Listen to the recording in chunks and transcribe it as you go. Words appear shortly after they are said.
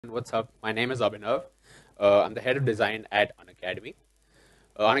What's up? My name is Abhinav. I'm the head of design at Unacademy.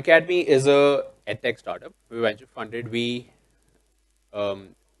 Unacademy is a edtech startup. We venture funded. We're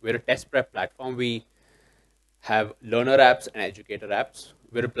a test prep platform. We have learner apps and educator apps.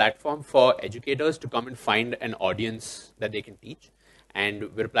 We're a platform for educators to come and find an audience that they can teach, and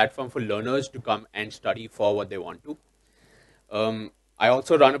we're a platform for learners to come and study for what they want to. I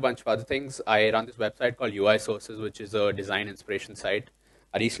also run a bunch of other things. I run this website called UI Sources, which is a design inspiration site.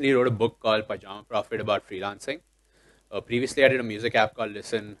 I recently wrote a book called Pyjama Profit about freelancing. Previously, I did a music app called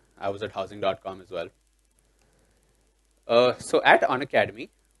Lisn. I was at housing.com as well. So at Unacademy,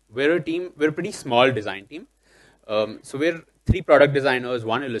 we're a team. We're a pretty small design team. So we're 3 product designers,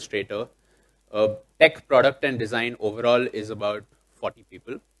 1 illustrator. Tech product and design overall is about 40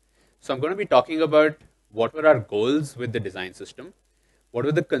 people. So I'm going to be talking about what were our goals with the design system, what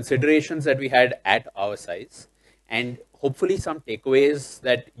were the considerations that we had at our size, and hopefully some takeaways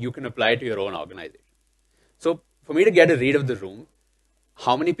that you can apply to your own organization. So for me to get a read of the room,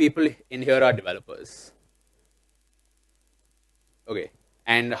 how many people in here are developers? Okay.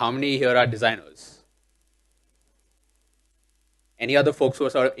 And how many here are designers? Any other folks who are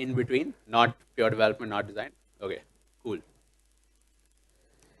sort of in between, not pure development, not design? Okay, cool.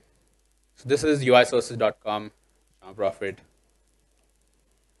 So this is uisources.com, Profit.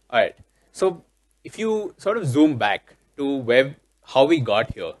 All right. So if you sort of zoom back to how we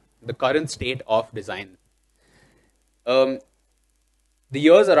got here, the current state of design, the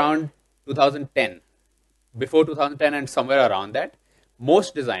years around 2010, before 2010 and somewhere around that,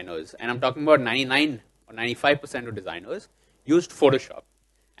 most designers, and I'm talking about 99 or 95% of designers, used Photoshop.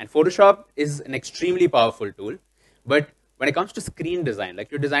 And Photoshop is an extremely powerful tool, but when it comes to screen design,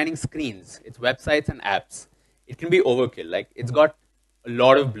 like you're designing screens, it's websites and apps, it can be overkill. Like it's got a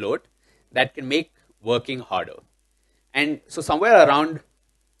lot of bloat that can make working harder. And so somewhere around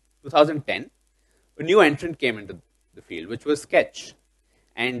 2010, a new entrant came into the field, which was Sketch.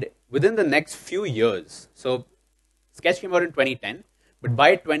 And within the next few years, so Sketch came out in 2010, but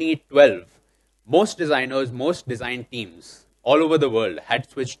by 2012, most designers, most design teams all over the world had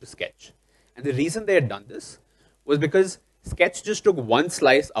switched to Sketch. And the reason they had done this was because Sketch just took one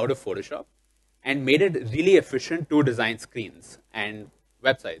slice out of Photoshop and made it really efficient to design screens and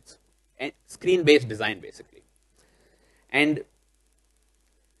websites, and screen-based design, basically. And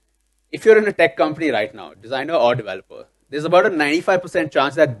if you're in a tech company right now, designer or developer, there's about a 95%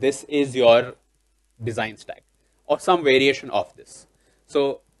 chance that this is your design stack or some variation of this.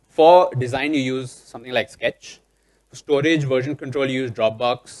 So for design, you use something like Sketch. For storage, version control, you use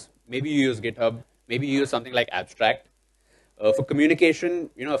Dropbox. Maybe you use GitHub. Maybe you use something like Abstract. For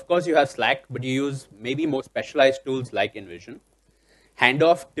communication, of course you have Slack, but you use maybe more specialized tools like InVision.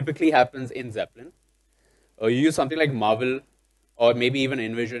 Handoff typically happens in Zeppelin. You use something like Marvel or maybe even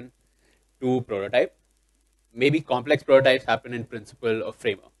InVision to prototype. Maybe complex prototypes happen in Principle or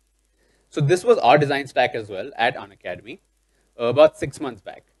Framer. So this was our design stack as well at Unacademy about 6 months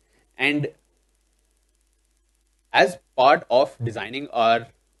back. And as part of designing or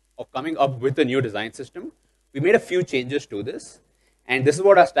coming up with a new design system, we made a few changes to this. And this is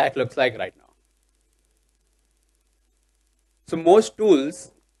what our stack looks like right now. So most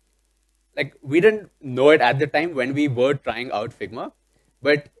tools, like we didn't know it at the time when we were trying out Figma,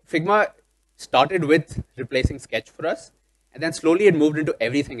 but Figma started with replacing Sketch for us, and then slowly it moved into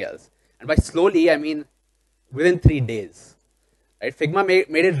everything else. And by slowly, I mean within 3 days. Right? Figma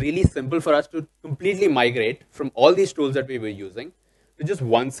made it really simple for us to completely migrate from all these tools that we were using to just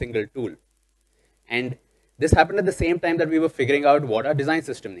one single tool. And this happened at the same time that we were figuring out what our design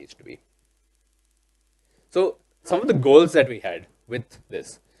system needs to be. So some of the goals that we had with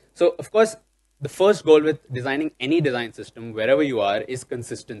this. So of course, the first goal with designing any design system, wherever you are, is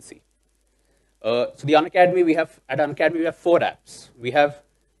consistency. So the Unacademy, at Unacademy, we have 4 apps. We have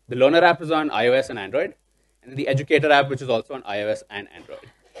the learner app is on iOS and Android, and the educator app, which is also on iOS and Android.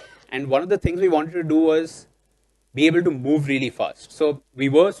 And one of the things we wanted to do was be able to move really fast. So we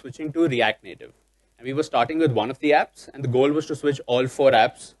were switching to React Native. And we were starting with one of the apps, and the goal was to switch all 4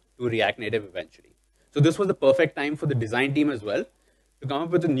 apps to React Native eventually. So this was the perfect time for the design team as well to come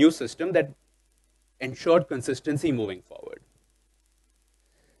up with a new system that ensured consistency moving forward.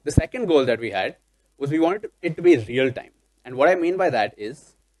 The second goal that we had was we wanted it to be real time. And what I mean by that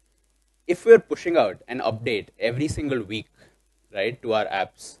is, if we're pushing out an update every single week, right, to our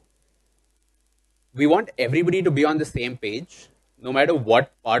apps, we want everybody to be on the same page, no matter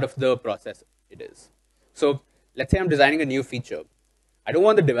what part of the process it is. So let's say I'm designing a new feature. I don't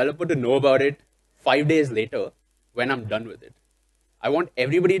want the developer to know about it 5 days later when I'm done with it. I want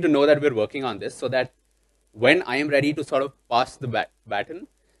everybody to know that we're working on this so that when I am ready to sort of pass the baton,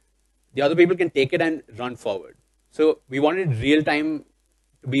 the other people can take it and run forward. So we wanted real time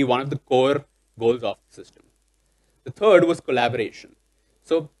to be one of the core goals of the system. The third was collaboration.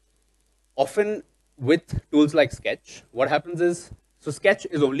 So often with tools like Sketch, what happens is, so Sketch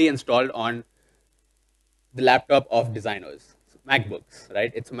is only installed on the laptop of designers, MacBooks,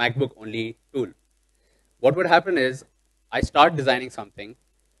 right? It's a MacBook only tool. What would happen is, I start designing something,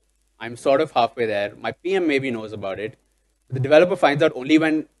 I'm sort of halfway there, my PM maybe knows about it, but the developer finds out only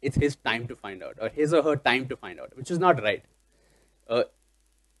when it's his time to find out, or his or her time to find out, which is not right.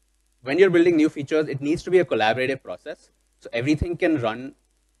 When you're building new features, it needs to be a collaborative process, so everything can run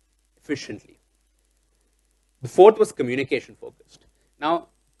efficiently. The fourth was communication focused. Now,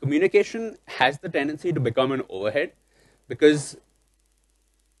 communication has the tendency to become an overhead because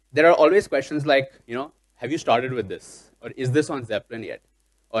there are always questions like, have you started with this? Or is this on Zeppelin yet?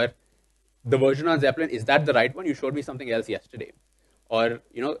 Or the version on Zeppelin, is that the right one? You showed me something else yesterday. Or,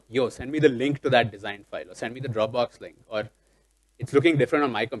 yo, send me the link to that design file, or send me the Dropbox link, or it's looking different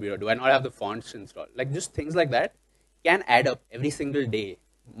on my computer. Do I not have the fonts installed? Like, just things like that can add up every single day,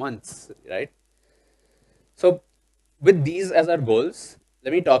 months, right? So with these as our goals,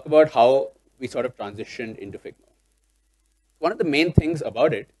 let me talk about how we sort of transitioned into Figma. One of the main things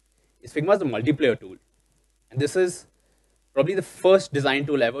about it is Figma is a multiplayer tool. And this is probably the first design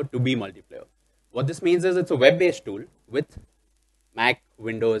tool ever to be multiplayer. What this means is it's a web-based tool with Mac,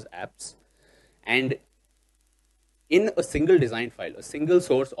 Windows apps. And in a single design file, a single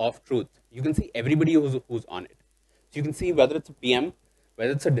source of truth, you can see everybody who's on it. So you can see whether it's a PM,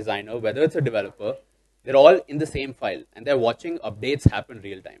 whether it's a designer, whether it's a developer, they're all in the same file, and they're watching updates happen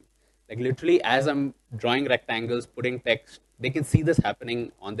real time. Like literally, as I'm drawing rectangles, putting text, they can see this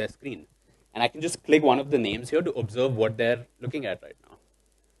happening on their screen. And I can just click one of the names here to observe what they're looking at right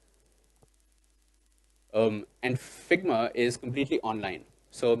now. And Figma is completely online.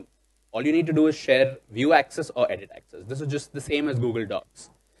 So all you need to do is share view access or edit access. This is just the same as Google Docs.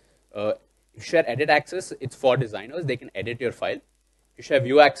 If you share edit access, it's for designers. They can edit your file. If you share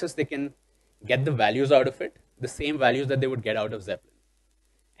view access, they can get the values out of it, the same values that they would get out of Zeppelin.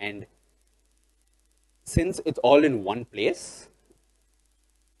 And since it's all in one place,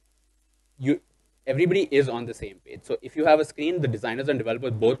 everybody is on the same page. So if you have a screen, the designers and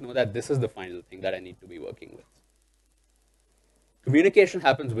developers both know that this is the final thing that I need to be working with. Communication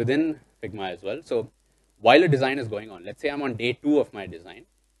happens within Figma as well. So while a design is going on, let's say I'm on day 2 of my design,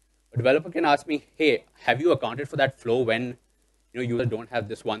 a developer can ask me, hey, have you accounted for that flow when users don't have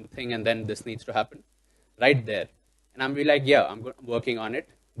this one thing and then this needs to happen? Right there. And I'm be like, yeah, I'm working on it.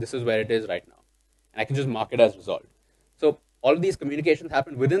 This is where it is right now. And I can just mark it as resolved. So all of these communications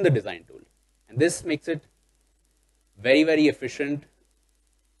happen within the design tool. And this makes it very, very efficient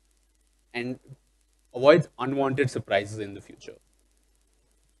and avoids unwanted surprises in the future.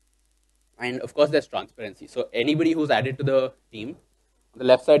 And of course, there's transparency. So anybody who's added to the team, on the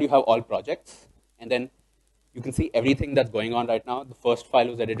left side, you have all projects. And then you can see everything that's going on right now. The first file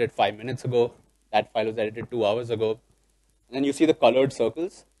was edited 5 minutes ago. That file was edited 2 hours ago. And then you see the colored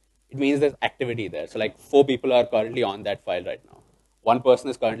circles. It means there's activity there. So like 4 people are currently on that file right now. 1 person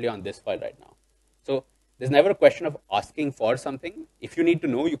is currently on this file right now. So there's never a question of asking for something. If you need to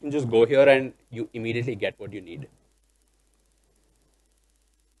know, you can just go here and you immediately get what you need.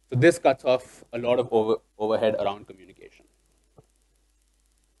 So this cuts off a lot of overhead around communication.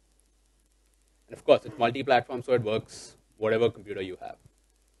 And of course, it's multi-platform, so it works whatever computer you have.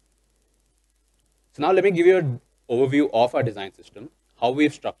 So now let me give you an overview of our design system, how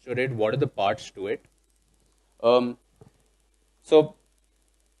we've structured it, what are the parts to it. So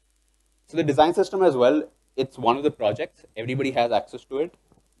the design system as well, it's one of the projects. Everybody has access to it.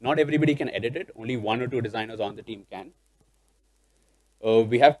 Not everybody can edit it. Only 1 or 2 designers on the team can.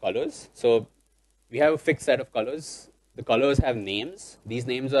 We have colors. So we have a fixed set of colors. The colors have names. These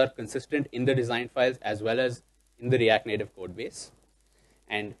names are consistent in the design files as well as in the React Native code base.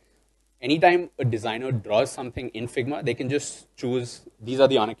 And anytime a designer draws something in Figma, they can just choose, these are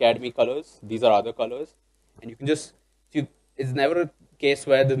the Unacademy colors, these are other colors. And you can just, it's never a case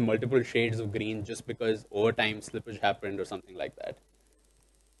where there's multiple shades of green just because over time slippage happened or something like that.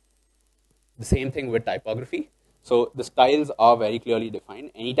 The same thing with typography. So the styles are very clearly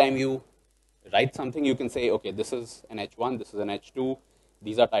defined. Anytime you write something, you can say, okay, this is an H1, this is an H2,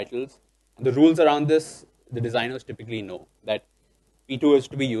 these are titles. And the rules around this, the designers typically know that P2 is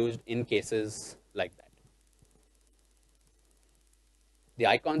to be used in cases like that. The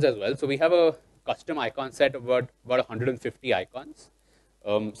icons as well. So we have a custom icon set of about 150 icons.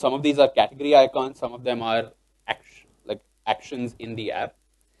 Some of these are category icons, some of them are actions in the app.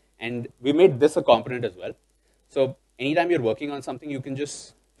 And we made this a component as well. So anytime you're working on something, you can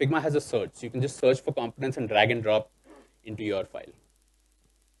just Figma has a search. So you can just search for components and drag and drop into your file.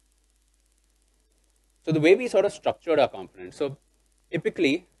 So the way we sort of structured our components. So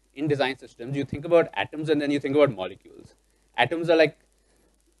typically in design systems, you think about atoms and then you think about molecules. Atoms are like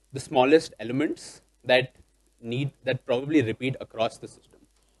the smallest elements that probably repeat across the system.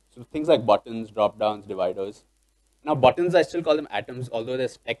 So things like buttons, drop downs, dividers. Now buttons, I still call them atoms, although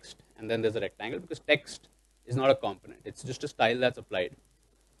there's text and then there's a rectangle, because text is not a component. It's just a style that's applied.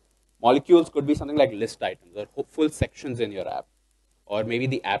 Molecules could be something like list items or full sections in your app, or maybe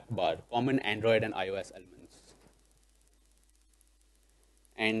the app bar, common Android and iOS elements.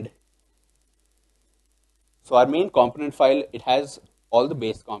 And so our main component file, it has all the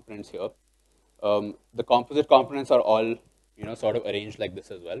base components here. The composite components are all sort of arranged like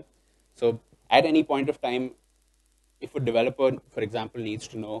this as well. So at any point of time, if a developer, for example, needs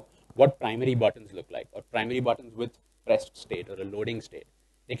to know what primary buttons look like, or primary buttons with pressed state or a loading state,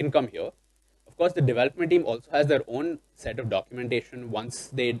 they can come here. Of course, the development team also has their own set of documentation once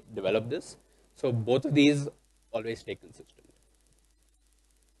they develop this. So both of these always stay consistent.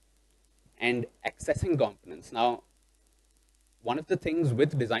 And accessing components. Now, one of the things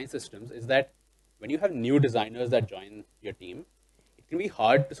with design systems is that when you have new designers that join your team, it can be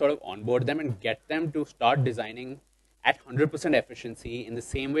hard to sort of onboard them and get them to start designing at 100% efficiency in the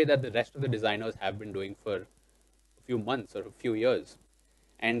same way that the rest of the designers have been doing for a few months or a few years.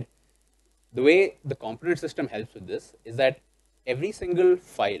 And the way the component system helps with this is that every single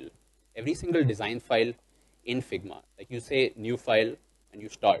file, every single design file in Figma, like you say new file and you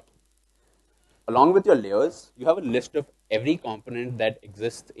start, along with your layers, you have a list of every component that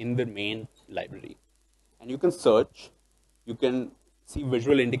exists in the main library. And you can search, you can see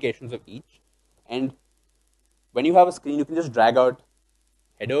visual indications of each. And when you have a screen, you can just drag out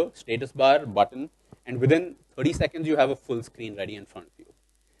header, status bar, button, and within 30 seconds, you have a full screen ready in front of you.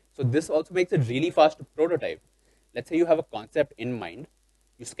 So this also makes it really fast to prototype. Let's say you have a concept in mind,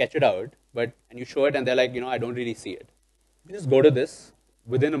 you sketch it out, and you show it, and they're like, I don't really see it. You just go to this,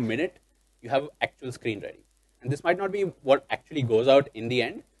 within a minute, you have actual screen ready. And this might not be what actually goes out in the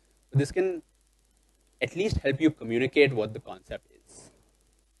end, but this can at least help you communicate what the concept is.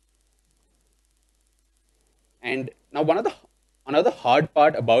 And now another hard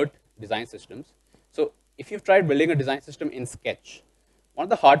part about design systems, so if you've tried building a design system in Sketch, one of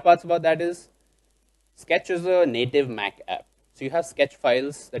the hard parts about that is Sketch is a native Mac app. So you have Sketch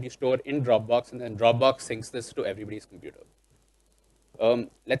files that you store in Dropbox, and then Dropbox syncs this to everybody's computer.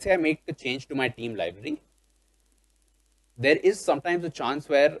 Let's say I make a change to my team library. There is sometimes a chance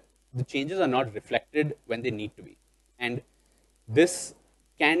where the changes are not reflected when they need to be. And this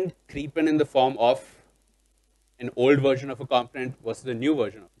can creep in the form of an old version of a component versus a new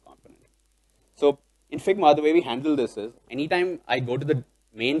version of a component. So in Figma, the way we handle this is, anytime I go to the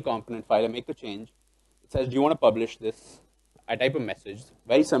main component file, I make a change, it says, do you want to publish this? I type a message,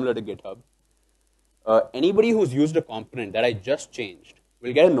 very similar to GitHub. Anybody who's used a component that I just changed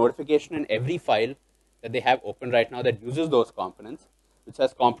will get a notification in every file that they have open right now that uses those components, which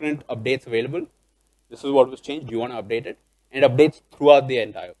says component updates available. This is what was changed. Do you want to update it? And it updates throughout the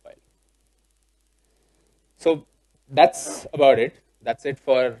entire file. So that's about it. That's it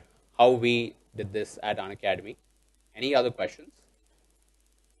for how we did this at Unacademy. Any other questions?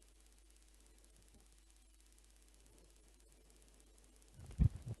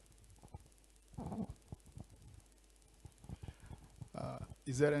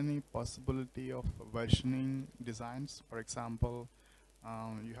 Is there any possibility of versioning designs? For example,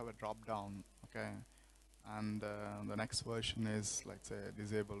 you have a drop down, okay, and the next version is, like, say,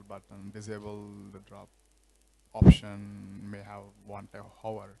 disable button, disable the drop option, may have want a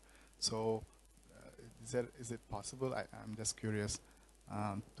hover. So is it possible? I'm just curious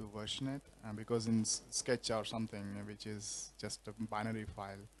to version it, because in Sketch or something, which is just a binary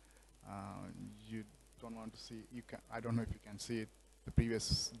file, you don't want to see. I don't know if you can see it, the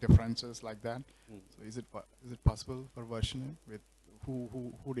previous differences like that. So is it possible for versioning with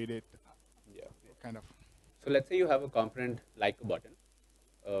who did it? Yeah. Kind of. So let's say you have a component like a button.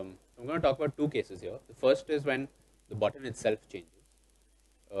 I'm going to talk about two cases here. The first is when the button itself changes.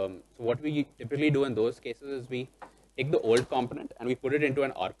 So what we typically do in those cases is we take the old component and we put it into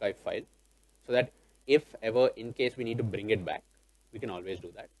an archive file, so that if ever, in case we need to bring it back, we can always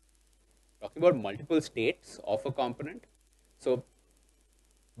do that. Talking about multiple states of a component. So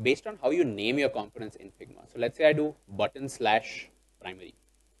based on how you name your components in Figma. So let's say I do button slash primary,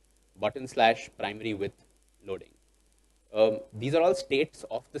 button slash primary with loading. These are all states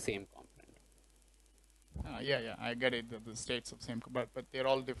of the same component. Yeah, I get it. The states of same, but they're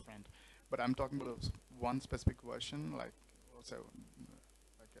all different. But I'm talking about one specific version, like also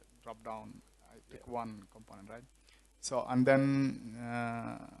like drop down. I took one component, right? So and then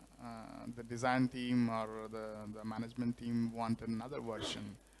the design team or the management team wanted another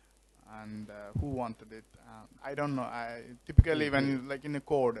version, and who wanted it? I don't know. I typically when you, like in a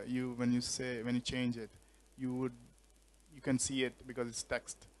code, when you change it, you can see it because it's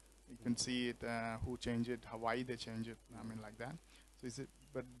text. You can see it who changed it, why they changed it. I mean like that. So is it?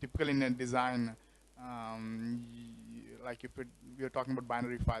 But typically in a design, like if we are talking about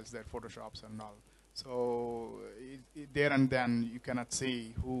binary files, they're photoshops and all. So there and then you cannot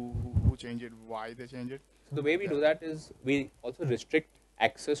see who changed it, why they changed it. So the way we do that is we also restrict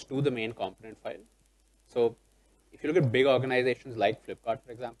access to the main component file. So if you look at big organizations like Flipkart,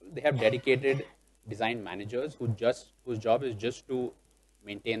 for example, they have dedicated design managers whose job is just to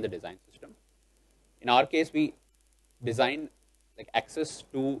maintain the design system. In our case, we design, like access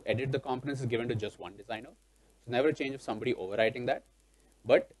to edit the components is given to just one designer. So never a change of somebody overwriting that.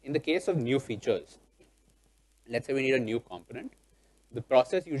 But in the case of new features, let's say we need a new component, the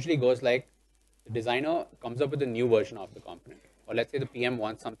process usually goes like the designer comes up with a new version of the component. Or let's say the PM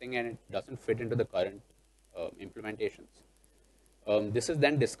wants something and it doesn't fit into the current implementations. This is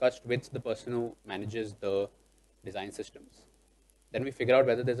then discussed with the person who manages the design systems. Then we figure out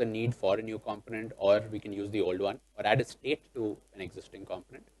whether there's a need for a new component, or we can use the old one, or add a state to an existing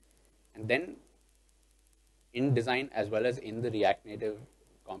component. And then in design as well as in the React Native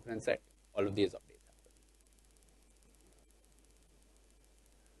component set, all of these updates happen.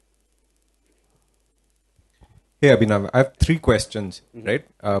 Hey Abhinav, I have 3 questions, right?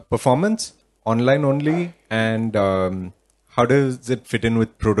 Performance, online only, and how does it fit in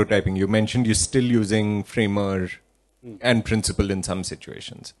with prototyping? You mentioned you're still using Framer and Principle in some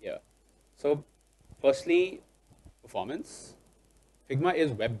situations. Yeah. So firstly, performance. Figma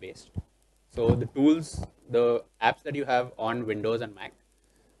is web-based. So the tools, the apps that you have on Windows and Mac,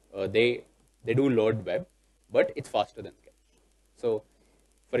 they do load web, but it's faster than Sketch. So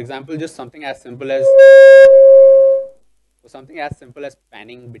for example, just something as simple as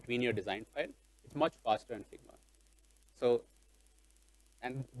panning between your design file, it's much faster in Figma. So,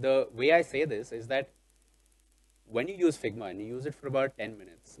 and the way I say this is that when you use Figma and you use it for about 10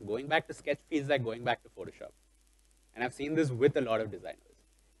 minutes, going back to Sketch feels like going back to Photoshop. And I've seen this with a lot of designers.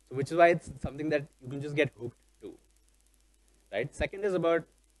 So which is why it's something that you can just get hooked to. Right? Second is about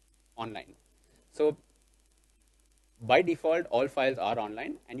online. So by default, all files are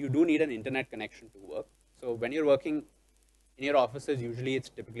online, and you do need an internet connection to work. So when you're working in your offices, usually it's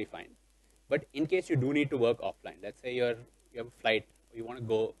typically fine. But in case you do need to work offline, let's say you have a flight, or you want to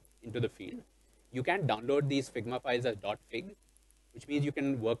go into the field, you can download these Figma files as .fig, which means you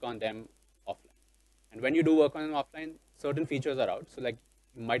can work on them offline. And when you do work on them offline, certain features are out. So like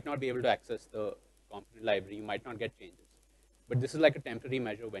you might not be able to access the component library, you might not get changes. But this is like a temporary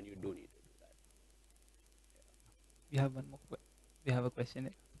measure when you do need to do that. We have one more. We have a question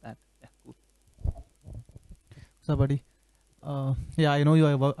here. That yeah, cool. So, buddy, yeah, I know you.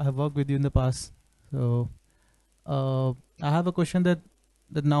 I have worked with you in the past. So, I have a question that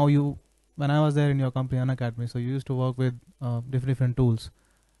now you, when I was there in your company, Unacademy, so you used to work with different tools.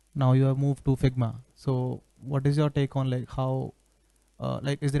 Now you have moved to Figma. So, what is your take on like how,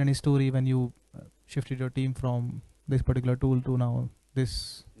 like, is there any story when you shifted your team from this particular tool to now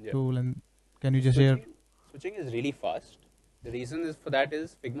this tool, and can you just share? Switching is really fast. The reason is for that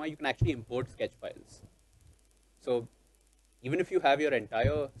is Figma, you can actually import sketch files. So even if you have your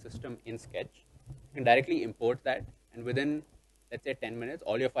entire system in Sketch, you can directly import that, and within, let's say, 10 minutes,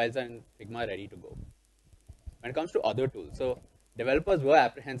 all your files are in Figma ready to go. When it comes to other tools, so developers were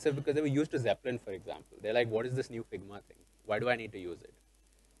apprehensive because they were used to Zeppelin, for example. They're like, what is this new Figma thing? Why do I need to use it?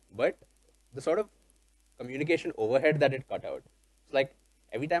 But the sort of communication overhead that it cut out, it's like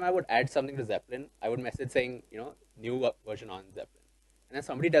every time I would add something to Zeppelin, I would message saying, new version on Zeppelin. And then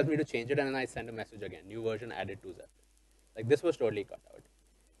somebody tells me to change it, and then I send a message again, new version added to Zeppelin. Like this was totally cut out.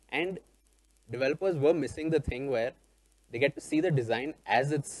 And developers were missing the thing where they get to see the design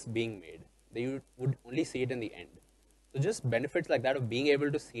as it's being made. They would only see it in the end. So just benefits like that of being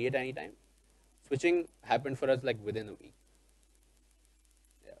able to see it anytime. Switching happened for us like within a week.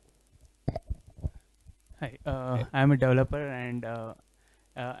 Yeah. Hi, I'm a developer, and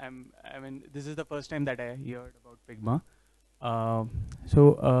this is the first time that I heard about Figma.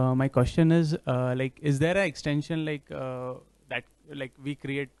 So my question is, is there an extension that we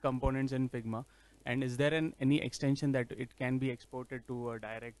create components in Figma, and is there any extension that it can be exported to a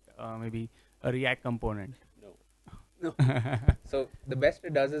direct, maybe a React component? No. So the best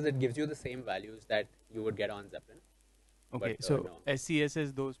it does is it gives you the same values that you would get on Zeppelin. Okay, but, so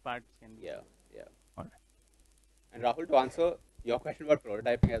SCSS, those parts can be. Yeah. All right. And Rahul, to answer your question about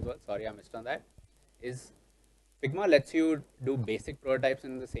prototyping as well, sorry I missed on that, is Figma lets you do basic prototypes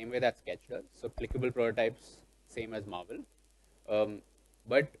in the same way that Sketch does. So clickable prototypes, same as Marvel.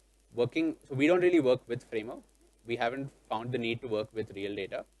 But so we don't really work with Framer. We haven't found the need to work with real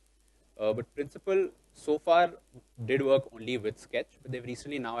data. But Principle so far did work only with Sketch, but they've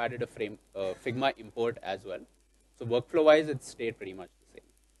recently now added a Figma import as well. So workflow wise, it stayed pretty much the same.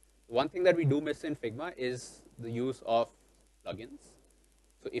 One thing that we do miss in Figma is the use of plugins.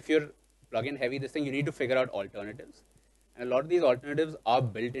 So if you're plugin heavy, this thing, you need to figure out alternatives. And a lot of these alternatives are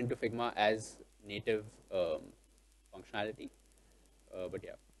built into Figma as native functionality. But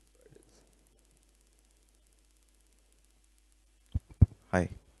yeah. Hi.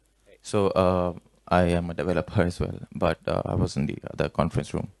 Hey. So I am a developer as well, but I was in the other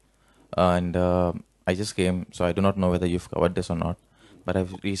conference room, and I just came, so I do not know whether you've covered this or not. But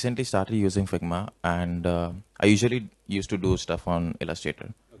I've recently started using Figma, and I usually used to do stuff on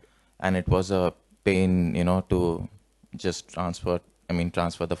Illustrator, Okay. and it was a pain, to just transfer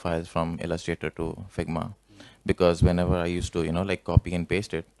the files from Illustrator to Figma, because whenever I used to, like copy and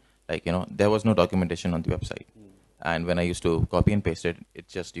paste it, like, there was no documentation on the website. And when I used to copy and paste it, it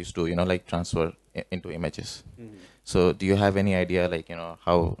just used to, like transfer into images. So do you have any idea, like,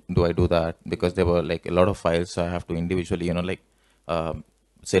 how do I do that? Because there were like a lot of files, so I have to individually, like,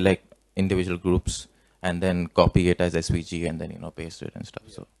 select individual groups and then copy it as SVG and then, paste it and stuff.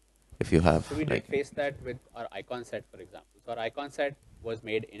 So if you have, So we did like, face that with our icon set, for example. So our icon set was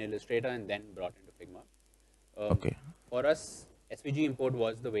made in Illustrator and then brought into Figma. Okay. For us, SVG import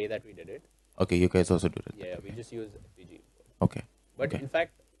was the way that we did it. Okay, you guys also do that. Yeah, we just use SVG import. Okay. But Okay. in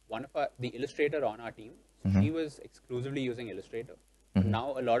fact, one of the illustrator on our team, she was exclusively using Illustrator. But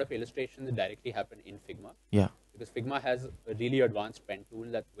now a lot of illustrations directly happen in Figma. Yeah. Because Figma has a really advanced pen tool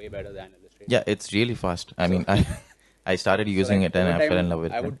that's way better than Illustrator. Yeah, it's really fast. I mean, I started using it and over I fell time, in love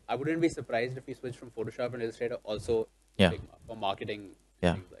with it. I wouldn't be surprised if we switch from Photoshop and Illustrator also to Yeah. Figma for marketing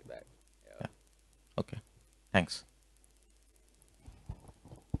Yeah. things like that. Yeah. Okay. Thanks.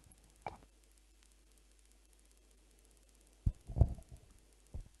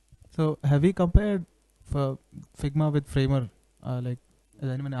 So have we compared Figma with Framer? Like, has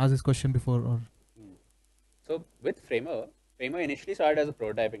anyone asked this question before? Or So with Framer initially started as a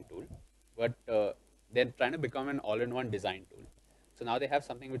prototyping tool, but they're trying to become an all-in-one design tool. So now they have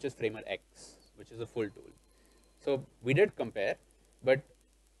something which is Framer X, which is a full tool. So we did compare, but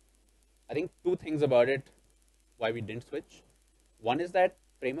I think two things about it why we didn't switch. One is that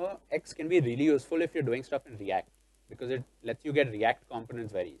Framer X can be really useful if you're doing stuff in React, because it lets you get React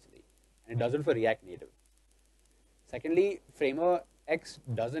components very easily, and it doesn't for React Native. Secondly, Framer X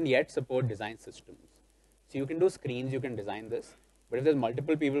doesn't yet support design systems. So you can do screens, you can design this, but if there's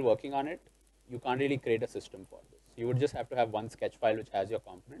multiple people working on it, you can't really create a system for this. You would just have to have one sketch file which has your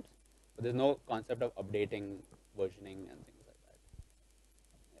components, but there's no concept of updating, versioning, and things like that.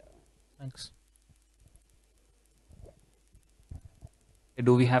 Yeah. thanks.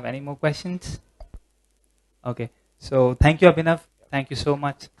 Do we have any more questions? Okay. So thank you, Abhinav. Thank you so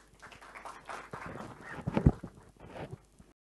much.